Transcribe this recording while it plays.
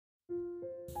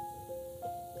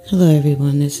Hello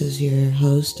everyone, this is your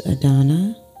host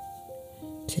Adonna.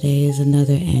 Today is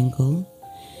another angle.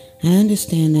 I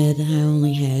understand that I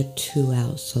only had 2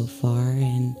 out so far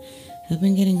and I've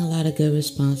been getting a lot of good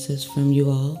responses from you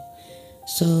all.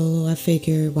 So I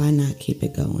figure why not keep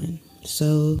it going.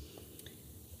 So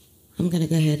I'm going to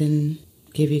go ahead and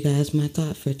give you guys my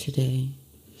thought for today.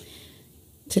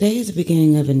 Today is the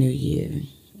beginning of a new year.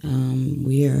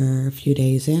 We are a few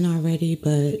days in already,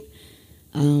 but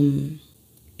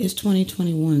it's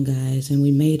 2021, guys, and we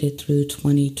made it through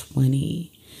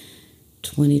 2020.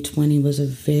 2020 was a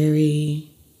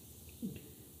very,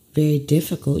 very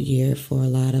difficult year for a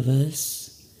lot of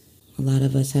us. A lot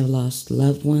of us have lost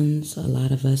loved ones. A lot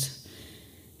of us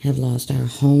have lost our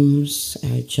homes,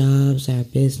 our jobs, our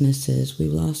businesses. We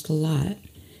lost a lot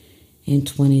in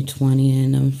 2020,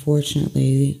 and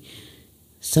unfortunately,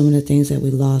 some of the things that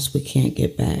we lost, we can't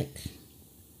get back.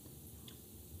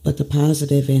 But the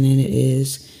positive in it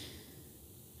is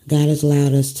God has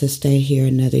allowed us to stay here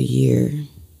another year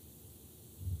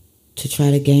to try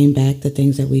to gain back the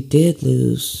things that we did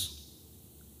lose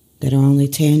that are only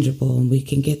tangible, and we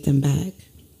can get them back.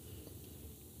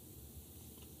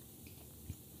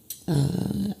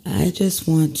 I just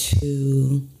want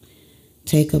to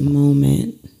take a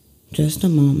moment, just a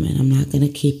moment. I'm not going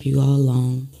to keep you all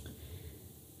long.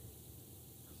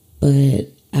 But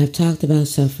I've talked about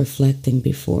self-reflecting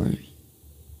before.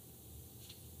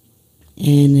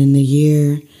 And in the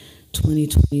year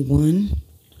 2021,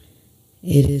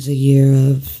 it is a year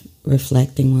of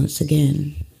reflecting once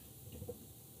again.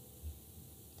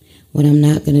 What I'm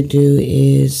not going to do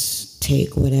is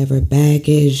take whatever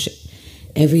baggage,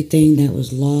 everything that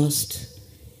was lost,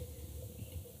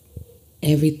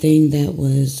 everything that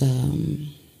was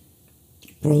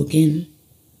broken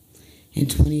in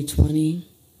 2020,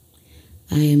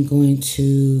 I am going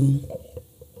to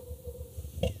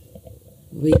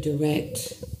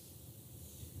redirect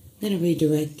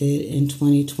it in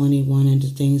 2021 into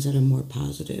things that are more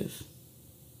positive,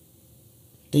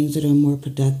 things that are more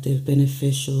productive,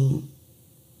 beneficial.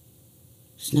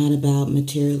 It's not about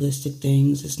materialistic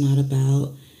things. It's not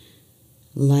about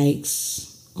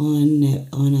likes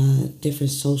on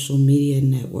different social media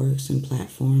networks and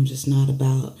platforms. It's not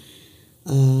about,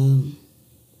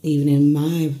 even in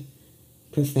my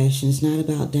profession, it's not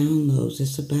about downloads.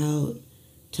 It's about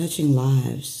touching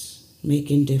lives,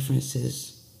 making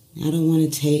differences. I don't want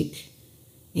to take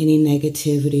any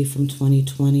negativity from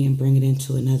 2020 and bring it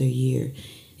into another year.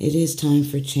 It is time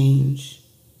for change.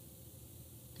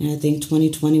 And I think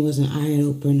 2020 was an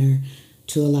eye-opener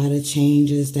to a lot of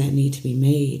changes that need to be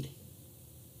made.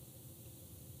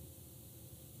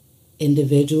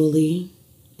 Individually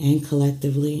and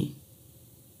collectively.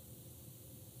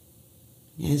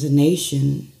 As a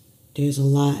nation, there's a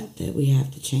lot that we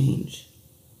have to change.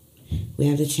 We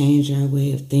have to change our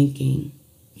way of thinking.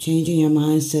 Changing our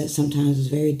mindset sometimes is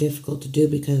very difficult to do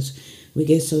because we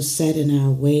get so set in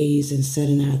our ways and set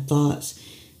in our thoughts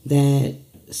that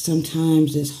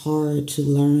sometimes it's hard to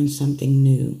learn something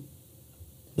new.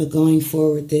 But going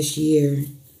forward this year,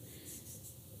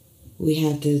 we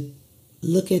have to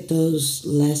look at those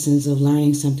lessons of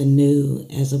learning something new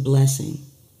as a blessing,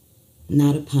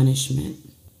 not a punishment.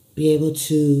 Be able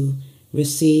to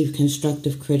receive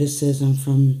constructive criticism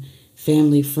from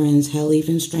family, friends, hell,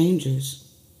 even strangers.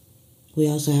 We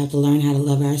also have to learn how to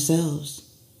love ourselves.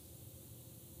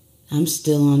 I'm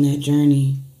still on that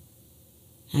journey.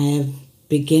 I am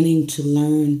beginning to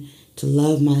learn to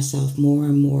love myself more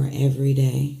and more every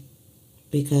day,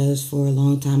 because for a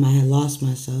long time I had lost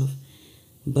myself,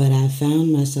 but I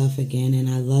found myself again, and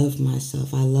I love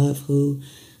myself. I love who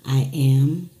I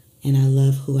am, and I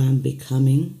love who I'm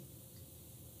becoming.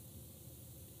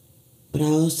 But I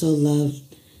also love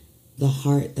the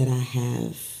heart that I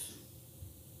have.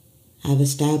 I've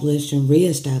established and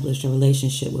reestablished a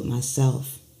relationship with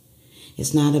myself.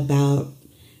 It's not about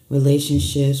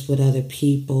relationships with other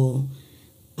people.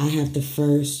 I have to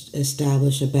first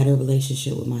establish a better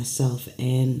relationship with myself,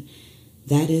 and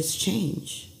that is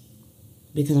change.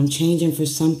 Because I'm changing for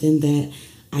something that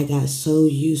I got so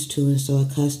used to and so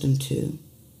accustomed to.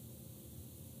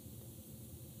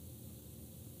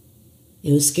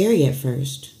 It was scary at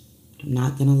first, I'm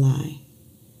not gonna lie.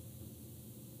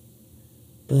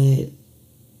 But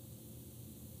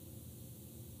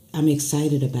I'm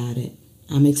excited about it.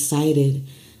 I'm excited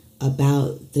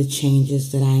about the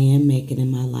changes that I am making in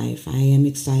my life. I am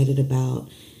excited about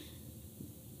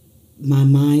my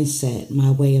mindset,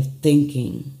 my way of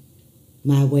thinking,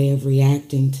 my way of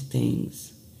reacting to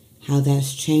things, how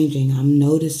that's changing. I'm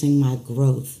noticing my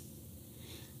growth.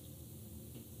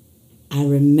 I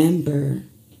remember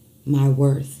my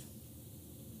worth.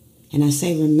 And I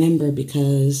say remember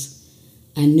because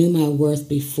I knew my worth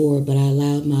before, but I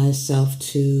allowed myself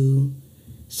to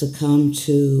succumb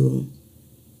to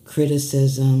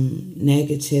criticism,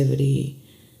 negativity,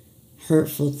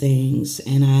 hurtful things,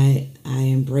 and I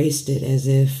embraced it as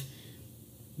if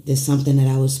there's something that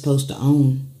I was supposed to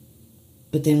own.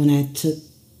 But then when I took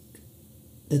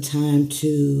the time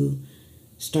to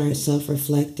start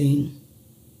self-reflecting,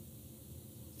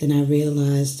 then I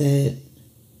realized that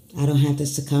I don't have to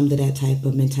succumb to that type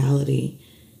of mentality.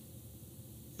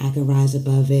 I can rise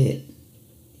above it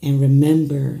and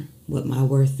remember what my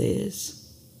worth is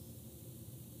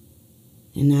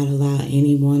and not allow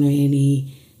anyone or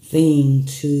anything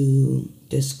to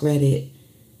discredit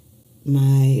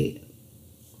my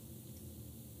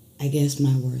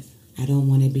worth. I don't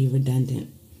want to be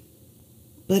redundant.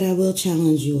 But I will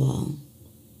challenge you all.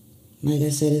 Like I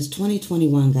said, it's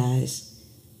 2021, guys.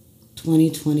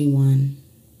 2021.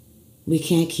 We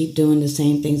can't keep doing the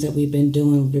same things that we've been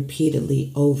doing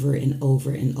repeatedly over and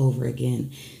over and over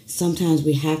again. Sometimes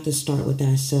we have to start with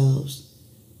ourselves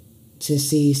to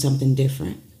see something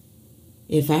different.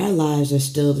 If our lives are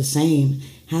still the same,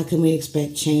 how can we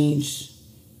expect change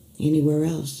anywhere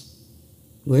else?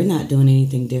 We're not doing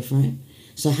anything different.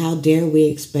 So how dare we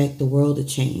expect the world to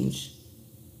change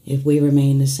if we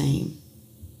remain the same?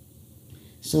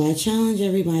 So I challenge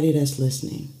everybody that's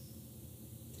listening.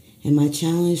 And my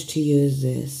challenge to you is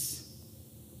this.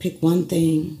 Pick one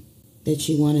thing that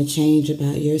you want to change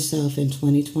about yourself in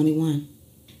 2021.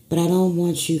 But I don't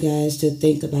want you guys to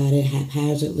think about it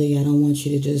haphazardly. I don't want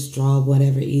you to just draw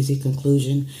whatever easy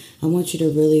conclusion. I want you to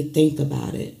really think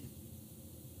about it.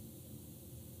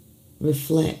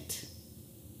 Reflect.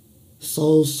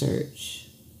 Soul search.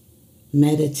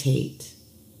 Meditate.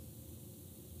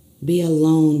 Be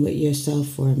alone with yourself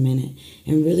for a minute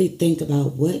and really think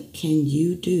about what can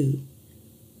you do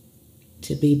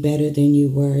to be better than you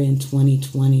were in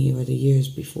 2020 or the years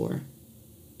before.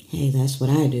 Hey, that's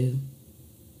what I do.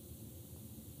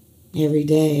 Every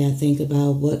day I think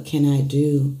about what can I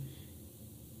do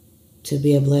to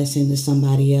be a blessing to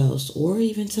somebody else or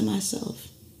even to myself.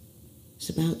 It's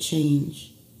about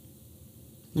change.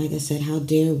 Like I said, how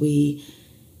dare we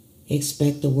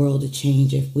expect the world to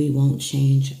change if we won't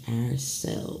change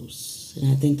ourselves?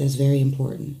 And I think that's very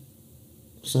important.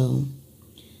 So,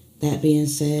 that being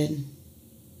said,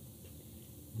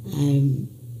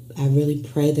 I really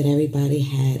pray that everybody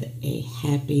had a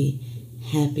happy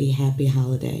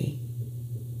holiday.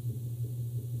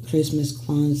 Christmas,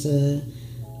 Kwanzaa,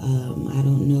 I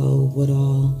don't know what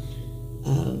all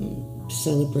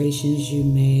celebrations you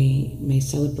may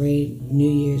celebrate, New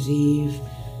Year's Eve,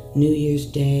 New Year's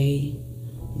Day,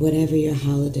 whatever your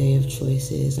holiday of choice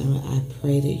is, I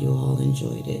pray that you all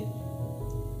enjoyed it.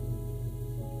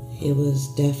 It was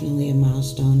definitely a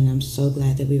milestone, and I'm so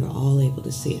glad that we were all able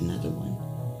to see another one.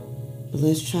 But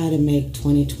let's try to make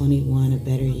 2021 a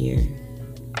better year.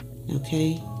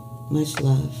 Okay? Much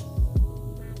love.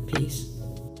 Peace.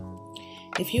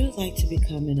 If you would like to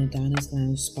become an Adonna's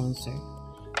Lounge sponsor,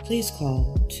 please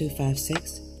call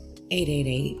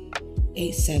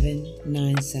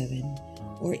 256-888-8797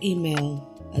 or email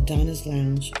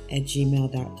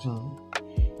adonnaslounge@gmail.com.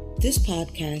 This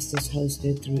podcast is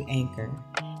hosted through Anchor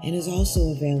and is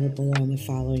also available on the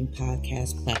following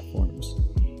podcast platforms: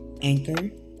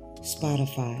 Anchor,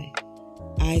 Spotify,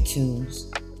 iTunes,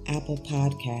 Apple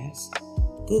Podcasts,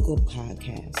 Google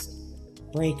Podcasts,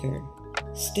 Breaker,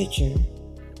 Stitcher,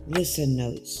 Listen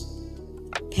Notes,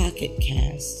 Pocket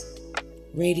Casts,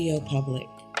 Radio Public,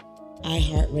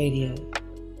 iHeartRadio,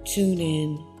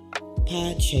 TuneIn,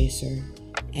 Podchaser,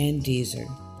 and Deezer.